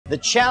The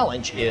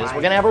challenge is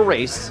we're gonna have a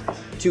race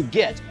to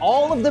get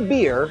all of the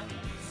beer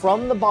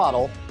from the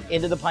bottle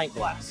into the pint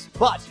glass.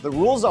 But the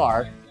rules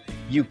are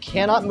you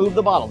cannot move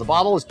the bottle. The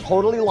bottle is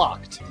totally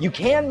locked. You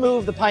can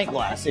move the pint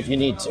glass if you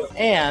need to.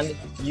 And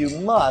you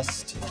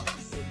must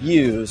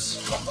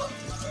use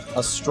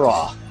a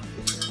straw.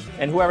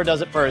 And whoever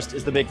does it first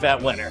is the big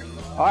fat winner.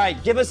 All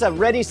right, give us a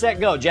ready, set,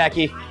 go,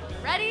 Jackie.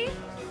 Ready,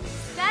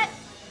 set,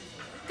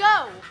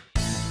 go.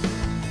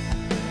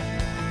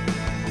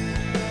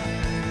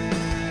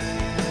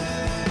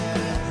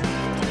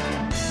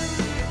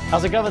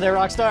 How's it going there,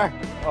 Rockstar?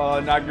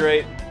 Not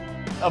great.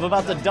 I'm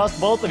about to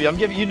dust both of you.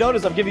 You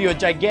notice I'm giving you a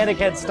gigantic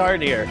head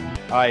start here.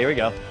 All right, here we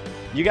go.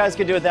 You guys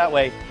can do it that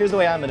way. Here's the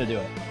way I'm gonna do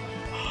it.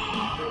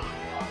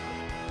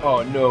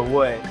 Oh, no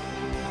way.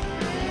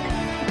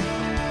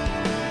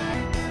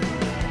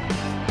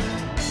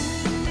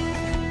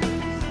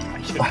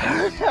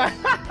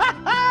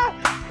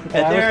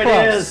 And there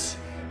it is,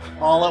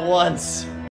 all at once.